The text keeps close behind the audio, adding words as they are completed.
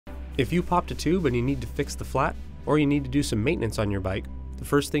If you popped a tube and you need to fix the flat, or you need to do some maintenance on your bike, the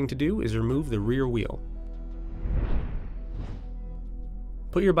first thing to do is remove the rear wheel.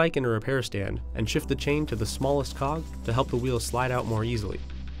 Put your bike in a repair stand and shift the chain to the smallest cog to help the wheel slide out more easily.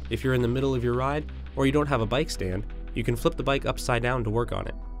 If you're in the middle of your ride, or you don't have a bike stand, you can flip the bike upside down to work on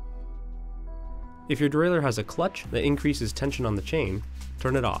it. If your derailleur has a clutch that increases tension on the chain,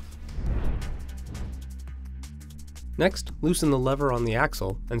 turn it off. Next, loosen the lever on the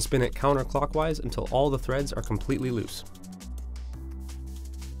axle and spin it counterclockwise until all the threads are completely loose.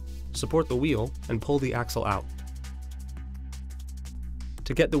 Support the wheel and pull the axle out.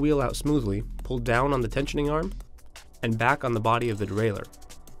 To get the wheel out smoothly, pull down on the tensioning arm and back on the body of the derailleur.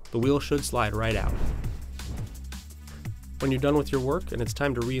 The wheel should slide right out. When you're done with your work and it's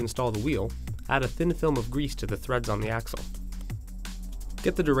time to reinstall the wheel, add a thin film of grease to the threads on the axle.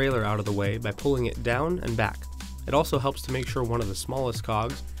 Get the derailleur out of the way by pulling it down and back. It also helps to make sure one of the smallest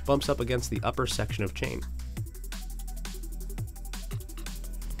cogs bumps up against the upper section of chain.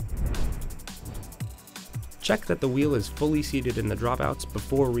 Check that the wheel is fully seated in the dropouts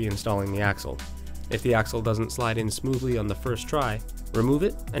before reinstalling the axle. If the axle doesn't slide in smoothly on the first try, remove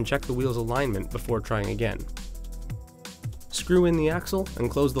it and check the wheel's alignment before trying again. Screw in the axle and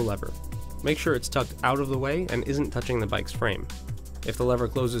close the lever. Make sure it's tucked out of the way and isn't touching the bike's frame. If the lever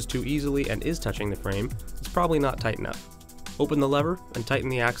closes too easily and is touching the frame, it's probably not tight enough. Open the lever and tighten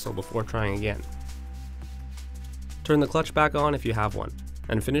the axle before trying again. Turn the clutch back on if you have one,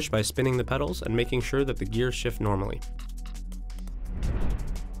 and finish by spinning the pedals and making sure that the gears shift normally.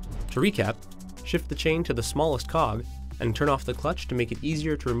 To recap, shift the chain to the smallest cog and turn off the clutch to make it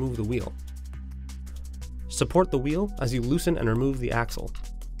easier to remove the wheel. Support the wheel as you loosen and remove the axle.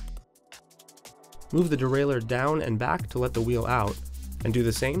 Move the derailleur down and back to let the wheel out, and do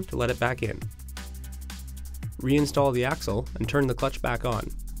the same to let it back in. Reinstall the axle and turn the clutch back on,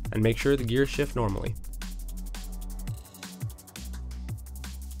 and make sure the gears shift normally.